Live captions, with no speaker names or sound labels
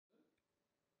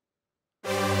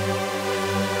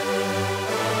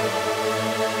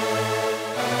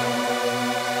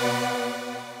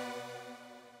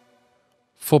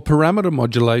For parameter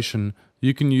modulation,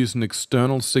 you can use an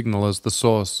external signal as the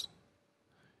source.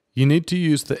 You need to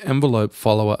use the envelope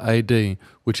follower AD,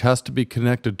 which has to be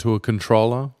connected to a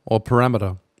controller or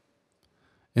parameter.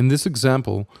 In this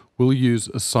example, we'll use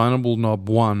assignable knob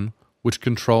 1, which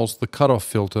controls the cutoff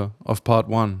filter of part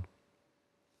 1.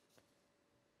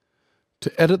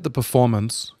 To edit the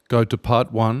performance, go to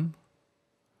part 1,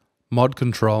 Mod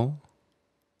Control,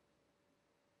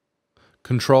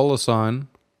 Control Assign,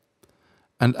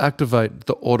 and activate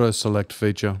the Auto Select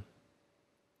feature.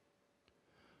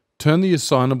 Turn the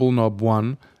assignable knob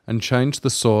 1 and change the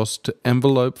source to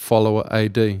envelope follower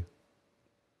AD.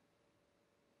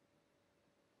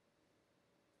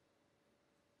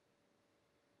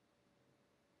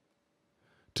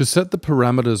 To set the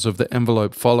parameters of the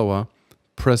envelope follower,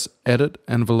 press Edit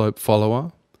Envelope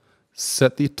Follower,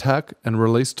 set the attack and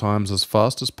release times as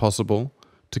fast as possible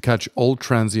to catch all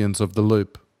transients of the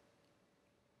loop.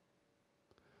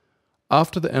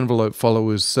 After the envelope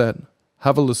follower is set,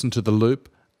 have a listen to the loop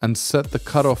and set the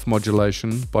cutoff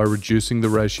modulation by reducing the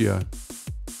ratio.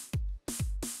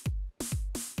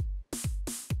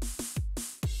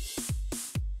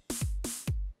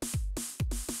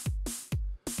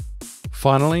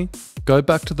 Finally, go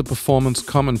back to the Performance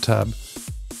Common tab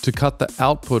to cut the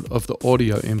output of the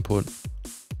audio input.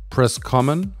 Press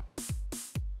Common,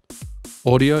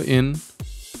 Audio In,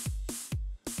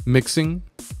 Mixing,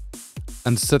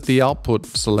 and set the output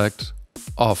select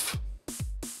Off.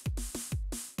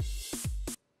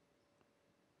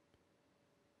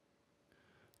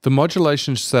 The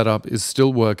modulation setup is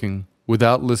still working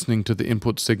without listening to the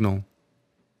input signal.